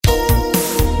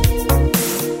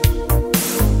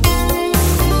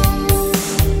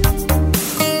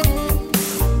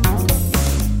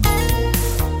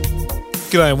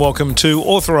G'day and welcome to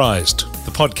Authorised,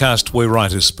 the podcast where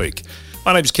writers speak.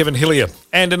 My name's Kevin Hillier,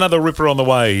 and another ripper on the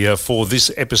way for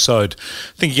this episode.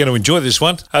 I think you're going to enjoy this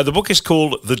one. The book is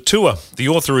called The Tour. The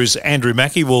author is Andrew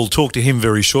Mackie. We'll talk to him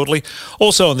very shortly.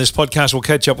 Also on this podcast, we'll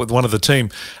catch up with one of the team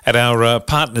at our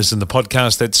partners in the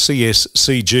podcast, that's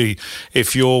CSCG.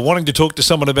 If you're wanting to talk to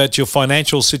someone about your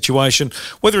financial situation,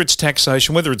 whether it's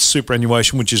taxation, whether it's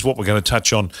superannuation, which is what we're going to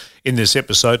touch on in this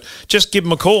episode, just give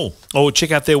them a call or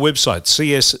check out their website,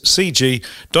 cscg.com.au,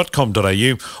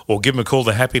 or give them a call.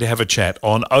 They're happy to have a chat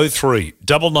on 03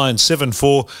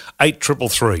 9974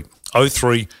 8333.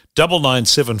 03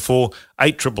 9974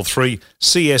 8333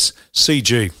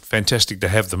 CSCG. Fantastic to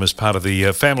have them as part of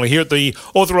the family here at the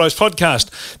Authorised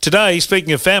Podcast. Today,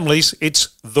 speaking of families,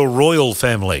 it's the royal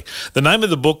family. The name of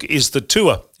the book is The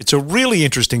Tour. It's a really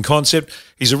interesting concept.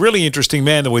 He's a really interesting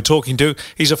man that we're talking to.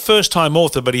 He's a first-time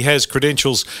author, but he has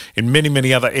credentials in many,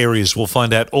 many other areas. We'll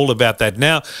find out all about that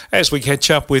now as we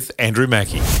catch up with Andrew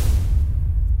Mackie.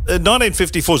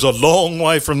 1954 is a long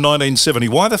way from 1970.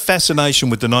 Why the fascination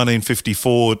with the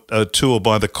 1954 tour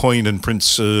by the Queen and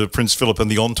Prince Philip and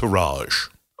the entourage?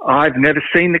 I've never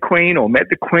seen the Queen or met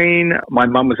the Queen. My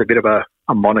mum was a bit of a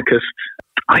monarchist.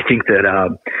 I think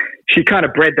that she kind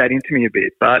of bred that into me a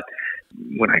bit. But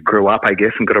when I grew up, I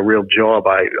guess, and got a real job,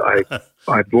 I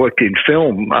worked in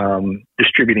film,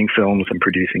 distributing films and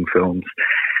producing films.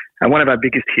 And one of our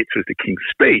biggest hits was The King's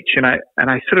Speech. And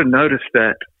I sort of noticed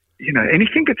that, you know,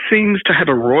 anything that seems to have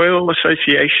a royal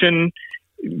association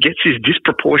gets this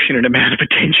disproportionate amount of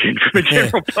attention from the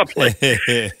general public.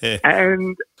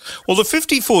 And well, the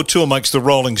 54 tour makes the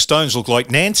Rolling Stones look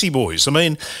like Nancy boys. I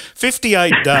mean,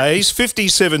 58 days,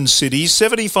 57 cities,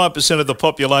 75% of the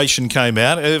population came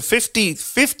out,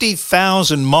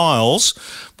 50,000 miles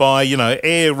by,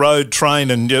 air, road, train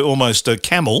and almost a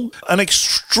camel. An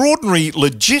extraordinary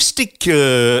logistic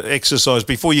exercise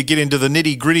before you get into the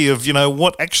nitty-gritty of,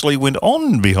 what actually went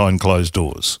on behind closed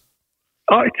doors.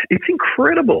 Oh, it's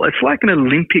incredible. It's like an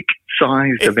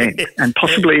Olympic-sized event and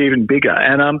possibly even bigger.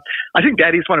 And I think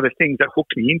that is one of the things that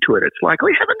hooked me into it. It's like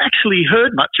we haven't actually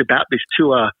heard much about this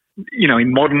tour,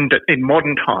 in modern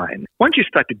time. Once you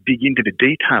start to dig into the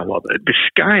detail of it, the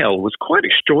scale was quite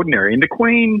extraordinary. And the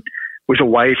Queen was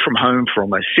away from home for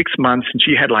almost 6 months, and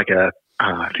she had I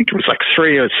think it was like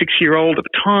 3 or 6-year-old at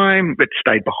the time, but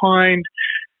stayed behind.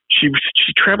 She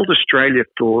travelled Australia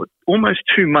for almost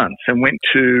 2 months and went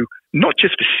to not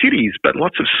just the cities, but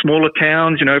lots of smaller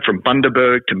towns, from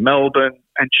Bundaberg to Melbourne.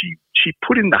 And she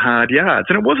put in the hard yards.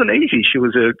 And it wasn't easy. She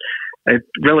was a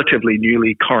relatively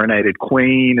newly coronated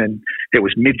queen, and it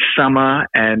was midsummer,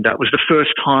 and it was the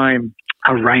first time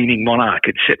a reigning monarch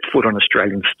had set foot on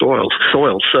Australian soil.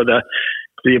 So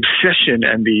the obsession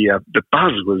and the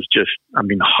buzz was just,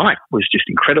 the hype was just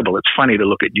incredible. It's funny to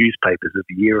look at newspapers of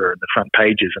the era and the front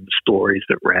pages and the stories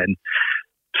that ran.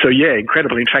 So yeah,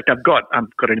 incredible. In fact, I've got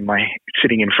it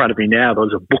sitting in front of me now. There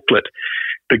was a booklet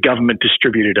the government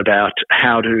distributed about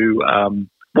how to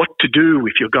what to do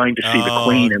if you're going to see the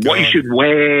Queen and what you should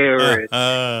wear.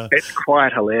 It's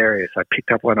quite hilarious. I picked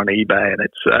up one on eBay, and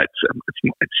it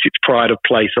sits pride of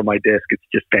place on my desk. It's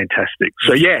just fantastic.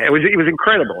 So yeah, it was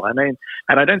incredible. I mean,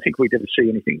 and I don't think we'd ever see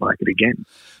anything like it again.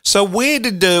 So when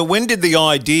did the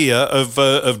idea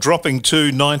of dropping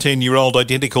two 19-year-old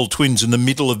identical twins in the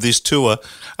middle of this tour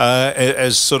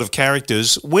as sort of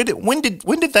characters? When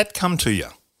did that come to you?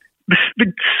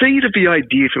 The seed of the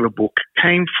idea for the book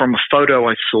came from a photo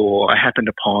I happened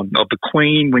upon of the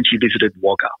Queen when she visited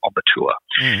Wagga on the tour.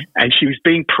 Mm. And she was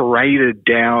being paraded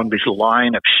down this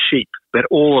line of sheep that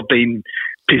all have been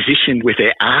positioned with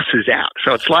their asses out.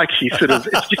 So it's like it's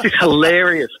just this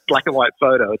hilarious black and white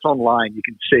photo. It's online, you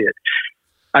can see it.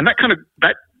 And that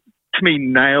to me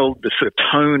nailed the sort of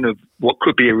tone of what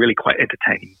could be a really quite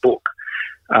entertaining book.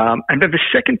 And then the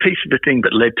second piece of the thing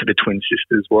that led to the twin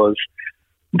sisters was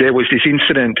there was this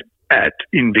incident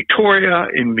in Victoria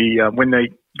when the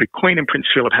Queen and Prince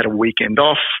Philip had a weekend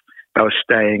off. They were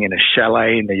staying in a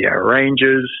chalet in the Yarra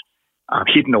Ranges,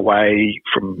 hidden away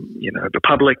from the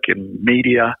public and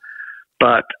media.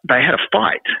 But they had a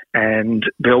fight, and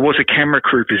there was a camera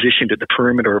crew positioned at the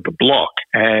perimeter of the block,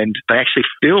 and they actually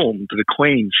filmed the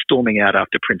Queen storming out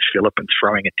after Prince Philip and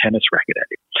throwing a tennis racket at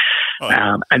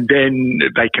him. And then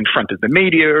they confronted the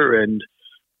media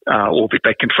or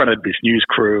they confronted this news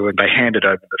crew, and they handed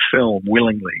over the film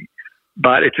willingly.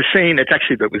 But it's a scene that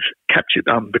was captured.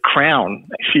 The Crown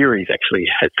series actually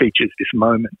features this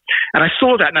moment. And I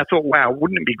saw that and I thought, wow,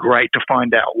 wouldn't it be great to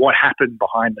find out what happened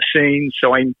behind the scenes?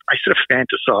 So I sort of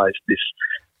fantasized this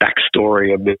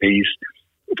backstory of these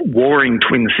warring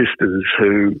twin sisters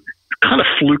who kind of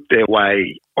fluked their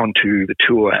way onto the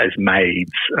tour as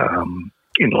maids.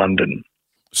 in London.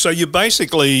 So you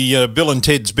basically, Bill and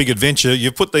Ted's Big Adventure,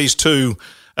 you've put these two,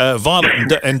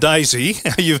 Violet and Daisy,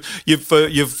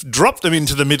 you've dropped them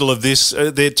into the middle of this.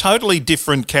 They're totally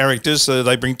different characters.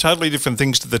 They bring totally different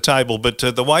things to the table, but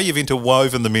the way you've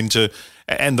interwoven them into,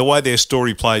 and the way their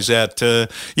story plays out,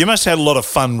 you must have had a lot of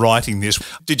fun writing this.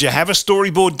 Did you have a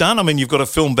storyboard done? I mean, you've got a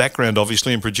film background,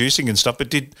 obviously, in producing and stuff, but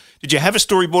did you have a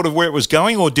storyboard of where it was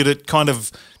going, or did it kind of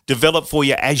develop for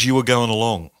you as you were going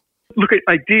along? Look,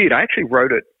 I did. I actually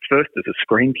wrote it first as a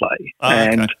screenplay,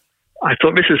 and I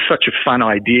thought this is such a fun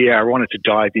idea. I wanted to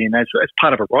dive in as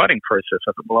part of a writing process.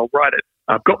 I thought, well, I'll write it.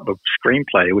 I've got the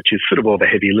screenplay, which is sort of all the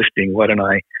heavy lifting. Why don't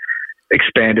I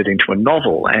expand it into a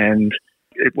novel? And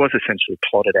it was essentially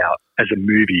plotted out as a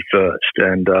movie first.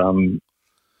 And I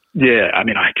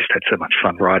just had so much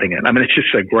fun writing it. I mean, it's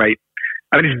just so great.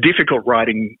 I mean, it's difficult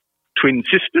writing twin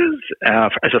sisters.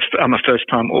 I'm a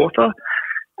first-time author.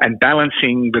 And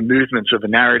balancing the movements of the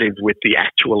narrative with the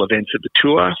actual events of the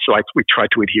tour. So we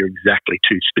tried to adhere exactly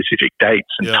to specific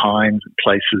dates and times and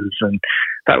places, and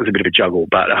that was a bit of a juggle,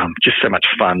 but just so much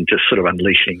fun, just sort of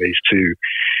unleashing these two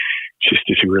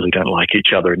sisters who really don't like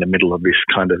each other in the middle of this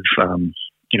kind of,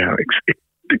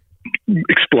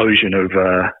 explosion of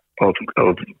the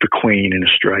Queen in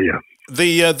Australia.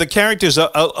 The characters are,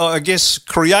 I guess,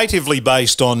 creatively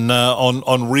based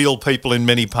on real people in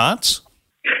many parts.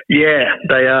 Yeah,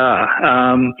 they are.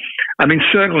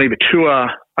 Certainly the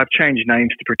tour, I've changed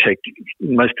names to protect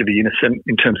most of the innocent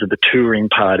in terms of the touring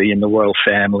party and the royal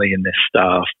family and their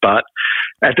staff. But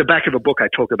at the back of the book, I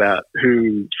talk about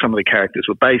who some of the characters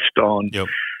were based on. Yep.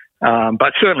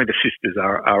 But certainly the sisters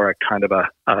are a kind of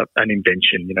an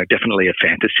invention, definitely a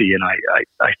fantasy. And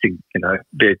I think,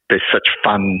 they're such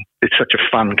fun. It's such a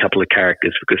fun couple of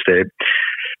characters because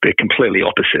they're completely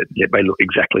opposite, yet they look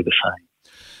exactly the same.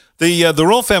 The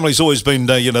royal family's always been,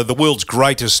 the world's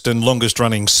greatest and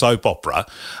longest-running soap opera,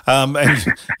 and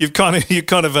you've kind of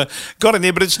got in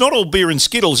there. But it's not all beer and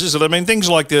skittles, is it? I mean, things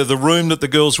like the room that the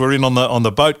girls were in on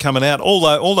the boat coming out,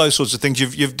 all those sorts of things.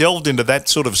 You've delved into that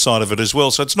sort of side of it as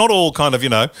well. So it's not all kind of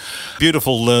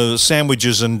beautiful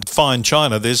sandwiches and fine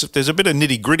china. There's a bit of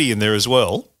nitty-gritty in there as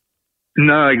well.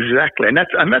 No, exactly, and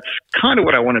that's kind of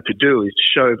what I wanted to do, is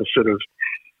show the sort of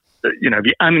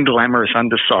the unglamorous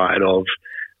underside of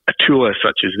a tour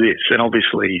such as this. And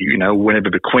obviously,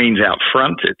 whenever the Queen's out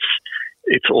front,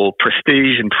 it's all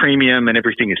prestige and premium and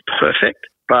everything is perfect.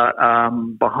 But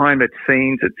behind the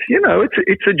scenes,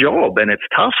 it's a job and it's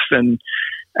tough, and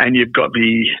you've got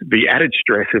the added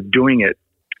stress of doing it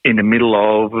in the middle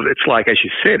of, it's like, as you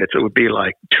said, it would be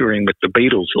like touring with the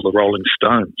Beatles or the Rolling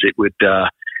Stones. It would,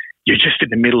 you're just in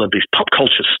the middle of this pop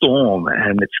culture storm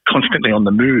and it's constantly on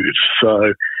the move.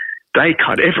 So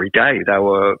every day they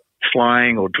were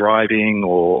flying or driving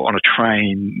or on a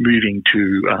train moving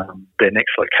to their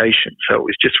next location. So it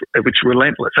was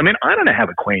relentless. I mean, I don't know how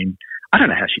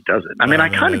she does it. I mean, I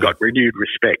kind of got renewed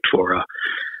respect for her,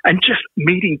 and just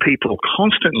meeting people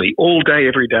constantly all day,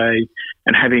 every day,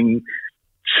 and having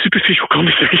superficial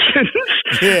conversations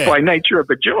by nature of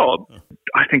the job.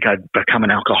 I think I'd become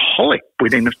an alcoholic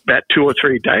within about 2 or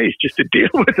 3 days just to deal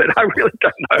with it. I really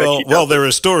don't know. Well, there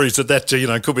are stories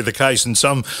that could be the case in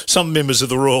some members of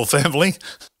the royal family.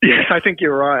 Yes, I think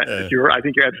you're right. I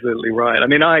think you're absolutely right. I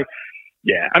mean, I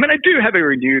do have a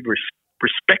renewed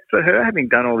respect for her, having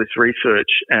done all this research,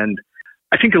 and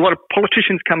I think a lot of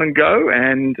politicians come and go,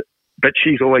 but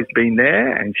she's always been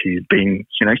there, and she's been,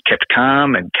 kept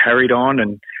calm and carried on.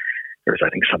 And whereas I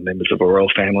think some members of the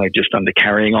royal family are just under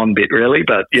carrying on bit, really.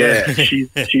 But she's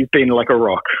been like a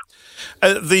rock.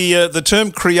 The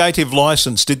term creative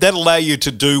license, did that allow you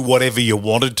to do whatever you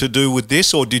wanted to do with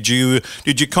this, or did you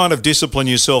kind of discipline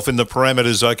yourself in the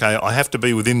parameters? Okay, I have to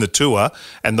be within the tour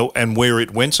and where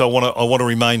it went, so I want to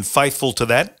remain faithful to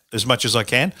that as much as I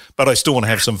can, but I still want to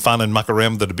have some fun and muck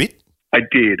around with it a bit. I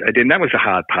did. And that was the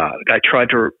hard part. I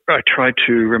tried to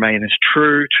remain as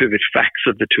true to the facts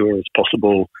of the tour as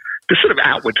possible, the sort of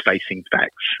outward-facing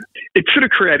facts. It sort of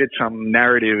created some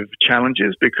narrative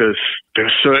challenges because there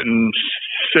were certain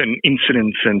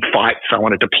incidents and fights I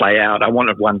wanted to play out. I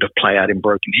wanted one to play out in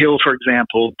Broken Hill, for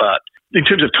example, but in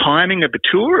terms of timing of the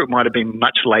tour, it might have been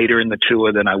much later in the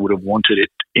tour than I would have wanted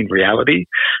it in reality.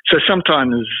 So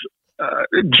sometimes,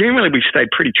 generally, we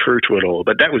stayed pretty true to it all,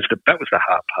 but that was the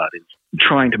hard part, is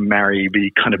trying to marry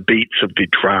the kind of beats of the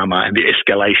drama and the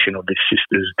escalation of the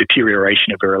sisters'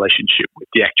 deterioration of their relationship with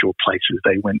the actual places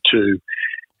they went to.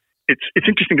 It's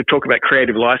interesting to talk about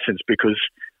creative license because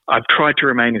I've tried to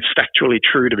remain as factually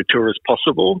true to the tour as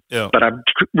possible, but I've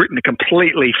written a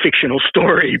completely fictional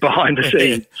story behind the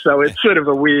scenes. So it's sort of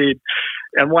a weird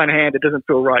on one hand, it doesn't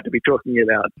feel right to be talking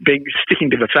about sticking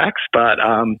to the facts, but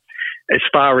as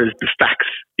far as the facts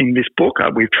in this book,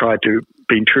 we've tried to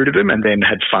be true to them and then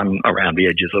had fun around the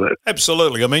edges of it.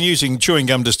 Absolutely. I mean, using chewing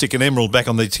gum to stick an emerald back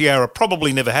on the tiara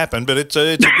probably never happened, but it's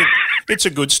a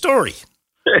good story.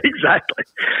 Exactly.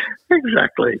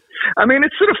 I mean,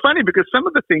 it's sort of funny because some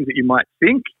of the things that you might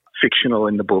think fictional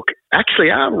in the book actually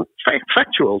are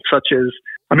factual, such as,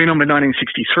 I mean, on the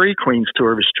 1963 Queen's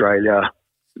Tour of Australia,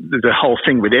 the whole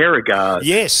thing with Aerogard.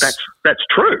 Yes. That's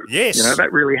true. Yes. You know,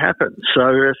 that really happened. So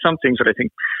there are some things that I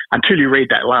think, until you read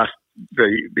that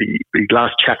the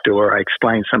last chapter where I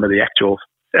explain some of the actual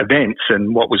events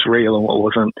and what was real and what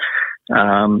wasn't,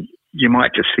 you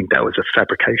might just think that was a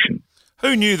fabrication.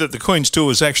 Who knew that the Queen's Tour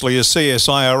was actually a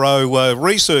CSIRO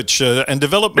research and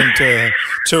development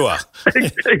tour?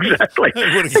 Exactly.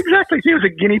 She was a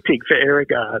guinea pig for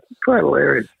Aerogard. Quite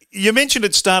hilarious. You mentioned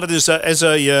it started as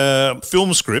a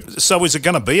film script. So is it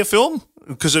going to be a film?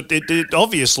 Because it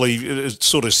obviously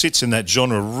sort of sits in that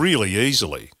genre really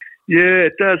easily. Yeah,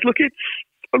 it does. Look,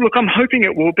 I'm hoping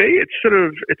it will be.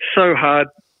 It's so hard.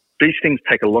 These things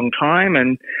take a long time,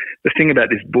 and the thing about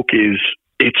this book is,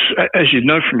 it's, as you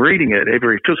know from reading it, it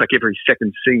feels like every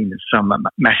second scene is some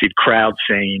massive crowd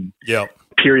scene,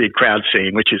 period crowd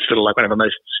scene, which is sort of like one of the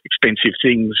most expensive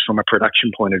things from a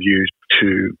production point of view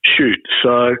to shoot.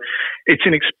 So it's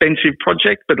an expensive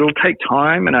project, but it'll take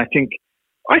time, and I think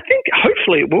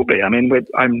hopefully it will be. I mean,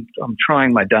 I'm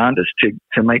trying my darndest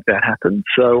to make that happen.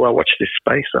 So watch this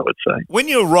space, I would say. When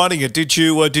you were writing it, did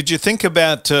you think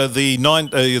about the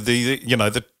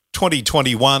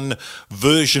 2021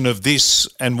 version of this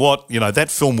and what,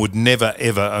 that film would never,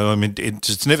 ever, I mean,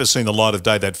 it's never seen the light of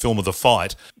day, that film of the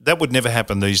fight. That would never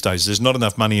happen these days. There's not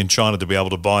enough money in China to be able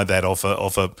to buy that off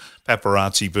a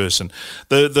paparazzi person.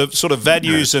 The sort of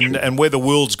values and where the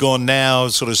world's gone now,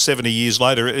 sort of 70 years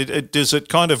later, did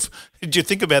you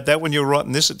think about that when you were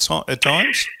writing this at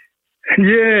times?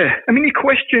 Yeah. I mean,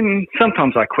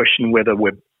 sometimes I question whether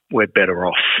we're better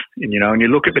off. And, and you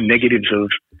look at the negatives of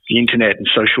the internet and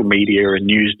social media and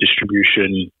news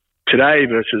distribution today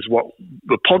versus what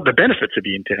the benefits of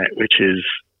the internet, which is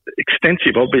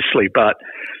extensive, obviously. But,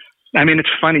 I mean, it's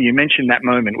funny, you mentioned that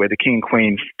moment where the King and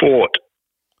Queen fought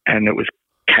and it was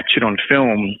captured on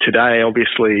film. Today,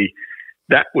 obviously,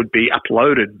 that would be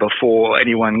uploaded before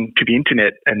anyone to the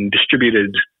internet and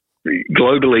distributed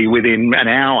globally within an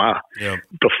hour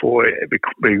before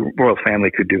the royal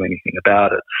family could do anything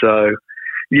about it. So,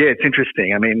 yeah, it's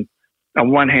interesting. I mean, on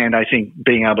one hand, I think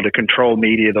being able to control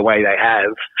media the way they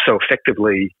have so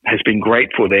effectively has been great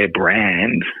for their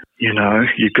brand.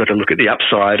 You've got to look at the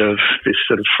upside of this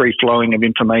sort of free flowing of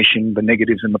information, the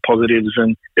negatives and the positives.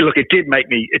 And look, it did make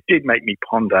me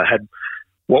ponder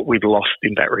what we've lost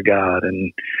in that regard.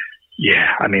 And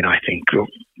yeah, I mean, I think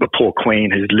the poor Queen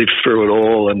has lived through it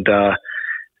all, and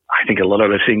I think a lot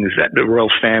of the things that the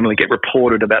royal family get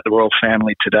reported about the royal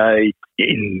family today,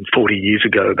 in 40 years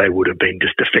ago, they would have been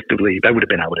they would have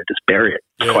been able to just bury it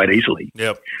quite easily.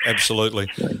 Yep, absolutely.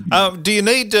 Do you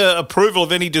need approval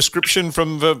of any description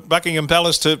from Buckingham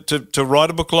Palace to write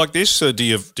a book like this? Do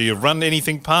you run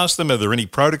anything past them? Are there any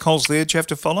protocols there that you have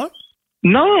to follow?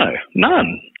 No,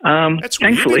 none. That's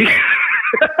thankfully. Weird,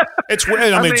 it's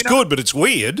weird. I mean, it's good, but it's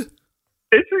weird.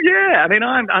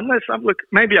 Look,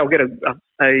 maybe I'll get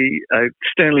a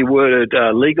sternly worded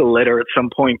legal letter at some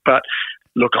point, but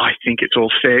look, I think it's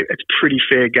all fair. It's pretty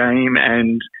fair game,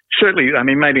 and certainly, I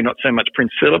mean, maybe not so much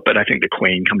Prince Philip, but I think the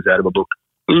Queen comes out of the book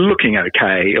looking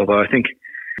okay, although I think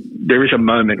there is a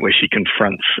moment where she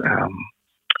confronts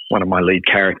one of my lead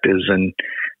characters, and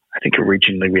I think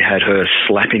originally we had her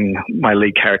slapping my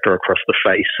lead character across the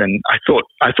face, and I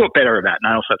thought better of that.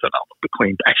 And I also thought, the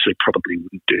Queen actually probably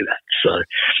wouldn't do that.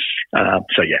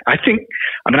 So yeah,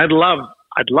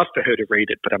 I'd love for her to read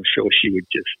it, but I'm sure she would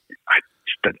I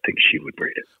just don't think she would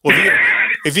read it. Well,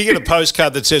 if you get a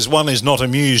postcard that says one is not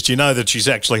amused, you know that she's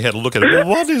actually had a look at it. Well,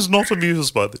 one is not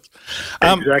amused by this.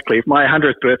 Exactly. If my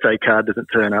 100th birthday card doesn't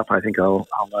turn up, I think I'll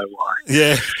know why.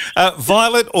 Yeah.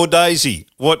 Violet or Daisy?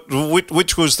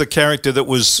 Which was the character that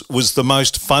was the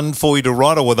most fun for you to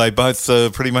write, or were they both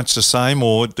pretty much the same,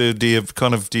 or do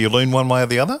you lean one way or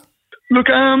the other? Look,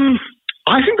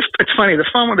 I think it's funny. The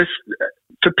fun one is,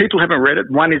 for people who haven't read it,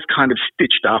 one is kind of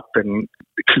stitched up and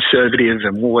conservative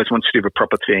and always wants to do the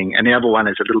proper thing, and the other one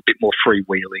is a little bit more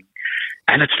freewheeling.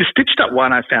 And it's the stitched up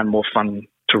one I found more fun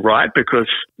to write because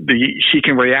she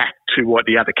can react to what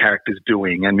the other character's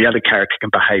doing, and the other character can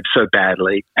behave so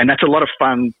badly. And that's a lot of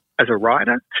fun as a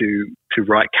writer to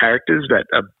write characters that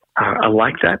are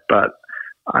like that. But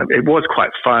it was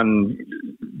quite fun,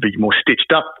 the more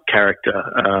stitched up character.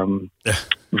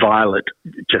 Violet,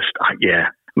 just,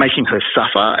 making her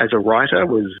suffer as a writer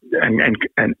was, and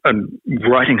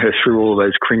writing her through all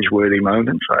those cringeworthy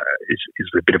moments is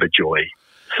a bit of a joy.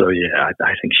 So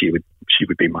I think she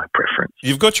would be my preference.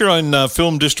 You've got your own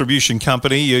film distribution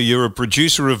company. You're a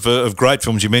producer of great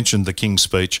films. You mentioned The King's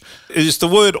Speech. Is the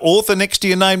word author next to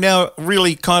your name now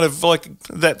really kind of like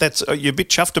that? That's you're a bit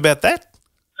chuffed about that?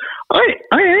 I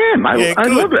am. I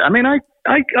love it. I mean, I'm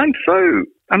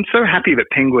so happy that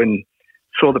Penguin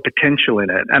saw the potential in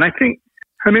it, and I think.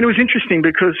 I mean, it was interesting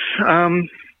because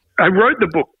I wrote the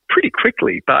book pretty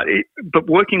quickly, but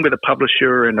working with a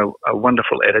publisher and a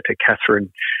wonderful editor,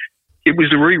 Catherine, it was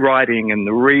the rewriting and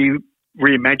the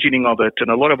reimagining of it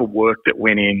and a lot of the work that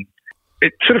went in.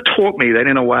 It sort of taught me that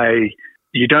in a way,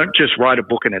 you don't just write a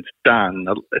book and it's done.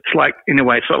 It's like, in a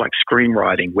way, it's not like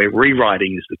screenwriting where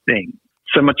rewriting is the thing.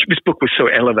 So much, this book was so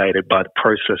elevated by the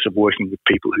process of working with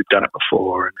people who've done it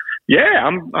before.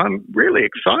 And I'm really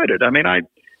excited. I mean, I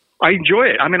enjoy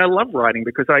it. I mean, I love writing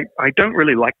because I don't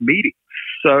really like meetings.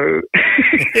 So,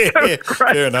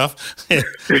 fair enough.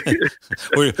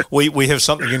 we have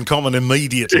something in common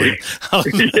immediately.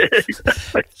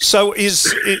 So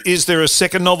is there a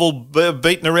second novel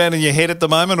beating around in your head at the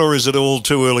moment, or is it all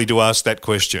too early to ask that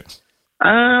question?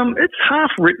 It's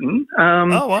half written.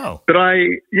 Oh wow! But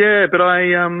I've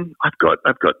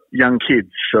got young kids,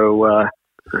 so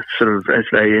sort of as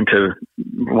they enter,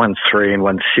 one's 3 and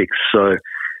one's 6, so.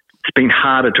 It's been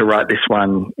harder to write this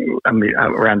one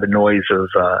around the noise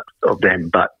of them,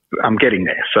 but I'm getting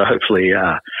there. So hopefully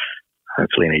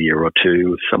in a year or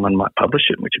two, someone might publish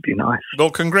it, which would be nice. Well,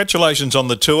 congratulations on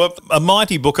the tour. A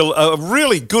mighty book, a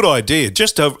really good idea,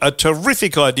 just a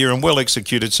terrific idea and well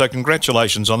executed. So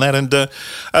congratulations on that. And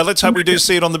let's hope we do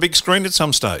see it on the big screen at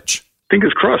some stage.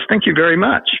 Fingers crossed. Thank you very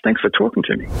much. Thanks for talking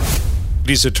to me. It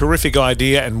is a terrific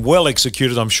idea and well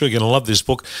executed. I'm sure you're going to love this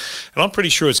book. And I'm pretty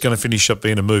sure it's going to finish up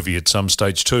being a movie at some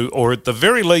stage too, or at the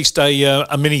very least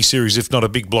a mini-series, if not a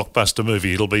big blockbuster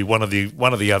movie. It'll be one of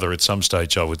the other at some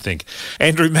stage, I would think.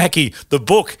 Andrew Mackie, the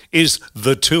book is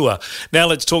The Tour. Now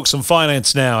let's talk some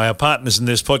finance now. Our partners in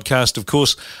this podcast, of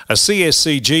course, are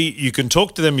CSCG. You can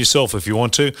talk to them yourself if you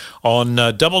want to on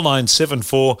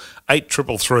 9974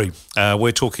 8333.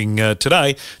 We're talking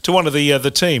today to one of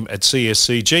the team at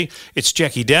CSCG. It's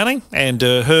Jackie Downing, and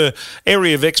her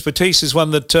area of expertise is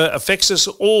one that affects us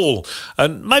all,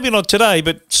 and maybe not today,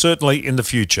 but certainly in the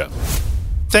future.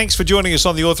 Thanks for joining us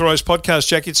on the Authorised Podcast,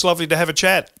 Jackie. It's lovely to have a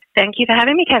chat. Thank you for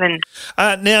having me, Kevin.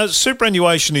 Now,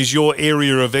 superannuation is your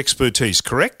area of expertise,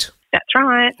 correct? That's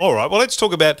right. All right. Well, let's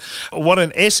talk about what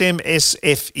an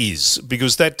SMSF is,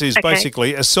 because that is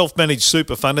basically a self-managed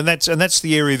super fund, and that's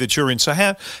the area that you're in. So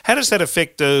how does that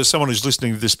affect someone who's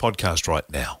listening to this podcast right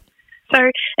now? So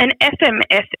an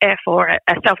SMSF, or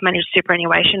a self-managed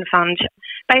superannuation fund,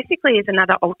 basically is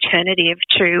another alternative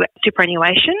to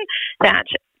superannuation that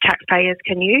taxpayers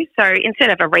can use. So instead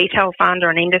of a retail fund or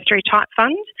an industry type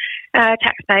fund, a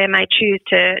taxpayer may choose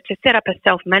to set up a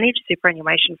self-managed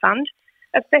superannuation fund.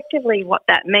 Effectively, what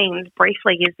that means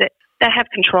briefly is that they have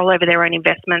control over their own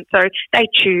investments, so they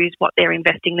choose what they're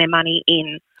investing their money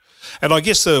in. And I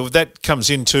guess that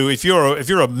comes into if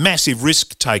you're a massive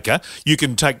risk taker, you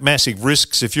can take massive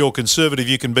risks. If you're conservative,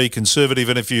 you can be conservative,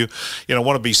 and if you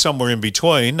want to be somewhere in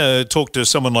between, talk to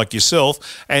someone like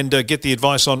yourself and get the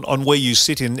advice on where you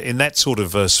sit in that sort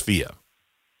of sphere.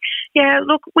 Yeah,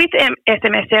 look, with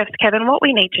SMSFs, Kevin, what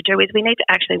we need to do is we need to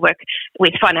actually work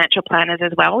with financial planners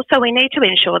as well. So we need to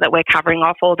ensure that we're covering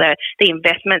off all the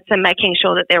investments and making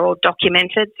sure that they're all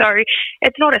documented. So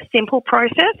it's not a simple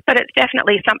process, but it's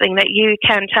definitely something that you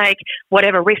can take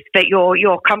whatever risk that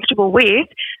you're comfortable with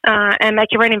and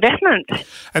make your own investments.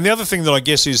 And the other thing that I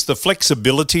guess is the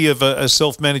flexibility of a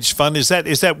self-managed fund. Is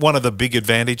that one of the big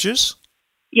advantages?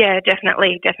 Yeah,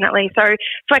 definitely. So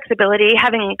flexibility,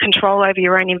 having control over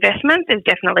your own investments is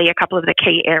definitely a couple of the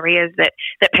key areas that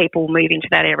people move into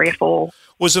that area for.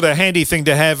 Was it a handy thing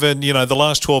to have in, the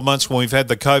last 12 months when we've had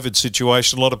the COVID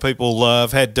situation? A lot of people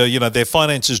have had, their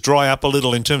finances dry up a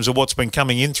little in terms of what's been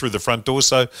coming in through the front door.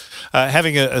 So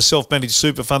having a self-managed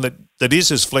super fund that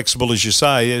is as flexible as you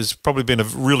say has probably been a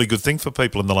really good thing for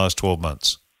people in the last 12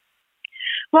 months.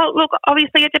 Well, look,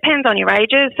 obviously it depends on your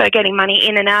ages, so getting money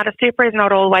in and out of super is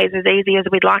not always as easy as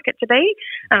we'd like it to be.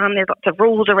 There's lots of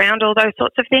rules around all those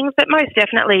sorts of things, but most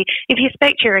definitely, if you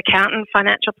speak to your accountant,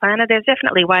 financial planner, there's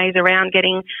definitely ways around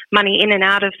getting money in and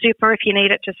out of super if you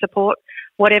need it to support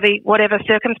whatever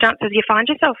circumstances you find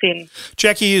yourself in.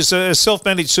 Jackie, is a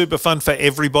self-managed super fund for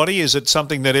everybody? Is it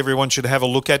something that everyone should have a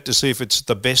look at to see if it's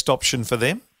the best option for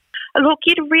them? Look,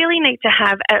 you'd really need to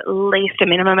have at least a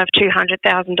minimum of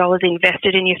 $200,000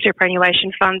 invested in your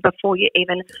superannuation fund before you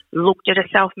even looked at a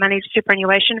self-managed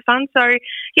superannuation fund. So,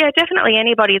 yeah, definitely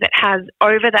anybody that has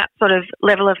over that sort of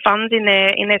level of funds in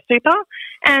their super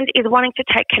and is wanting to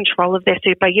take control of their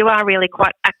super, you are really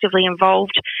quite actively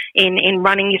involved in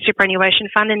running your superannuation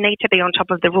fund and need to be on top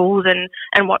of the rules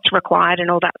and what's required and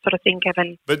all that sort of thing,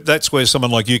 Kevin. But that's where someone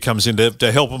like you comes in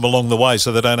to help them along the way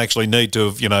so they don't actually need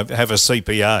to, have a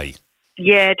CPA.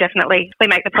 Yeah, definitely. We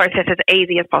make the process as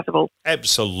easy as possible.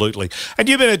 Absolutely. And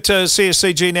you've been at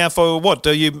CSCG now for what?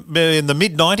 Are you in the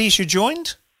mid-90s you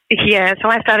joined? Yeah, so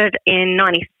I started in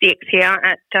 96 here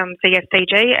at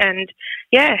CSCG and,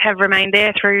 have remained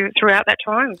there throughout that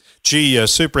time. Gee,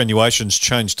 superannuation's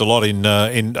changed a lot in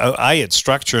its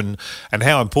structure and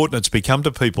how important it's become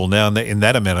to people now in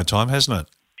that amount of time, hasn't it?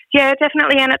 Yeah,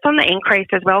 definitely, and it's on the increase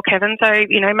as well, Kevin. So,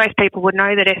 most people would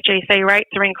know that SGC rates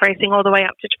are increasing all the way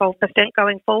up to 12%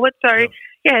 going forward. So,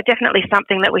 definitely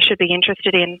something that we should be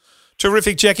interested in.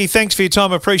 Terrific, Jackie. Thanks for your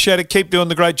time. I appreciate it. Keep doing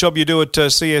the great job you do at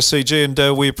CSCG,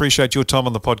 and we appreciate your time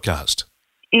on the podcast.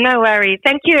 No worries.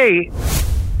 Thank you.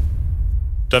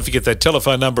 Don't forget that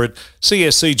telephone number at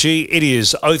CSCG. It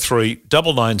is 03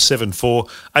 9974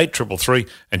 8333,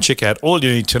 and check out all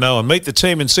you need to know and meet the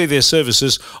team and see their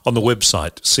services on the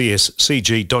website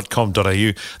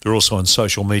cscg.com.au. They're also on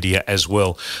social media as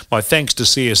well. My thanks to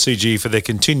CSCG for their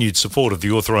continued support of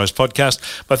the Authorised Podcast.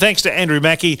 My thanks to Andrew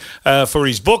Mackey for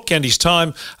his book and his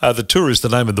time. The Tour is the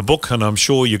name of the book, and I'm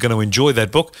sure you're going to enjoy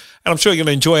that book. And I'm sure you're going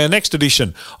to enjoy our next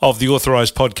edition of the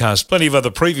Authorised Podcast. Plenty of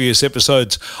other previous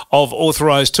episodes of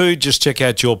Authorised too. Just check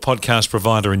out your podcast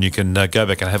provider and you can go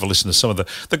back and have a listen to some of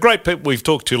the great people we've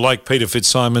talked to, like Peter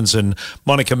Fitzsimons and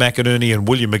Monica McInerney and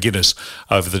William McGuinness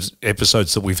over the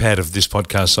episodes that we've had of this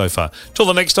podcast so far. Till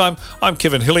the next time, I'm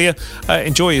Kevin Hillier.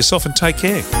 Enjoy yourself and take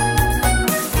care.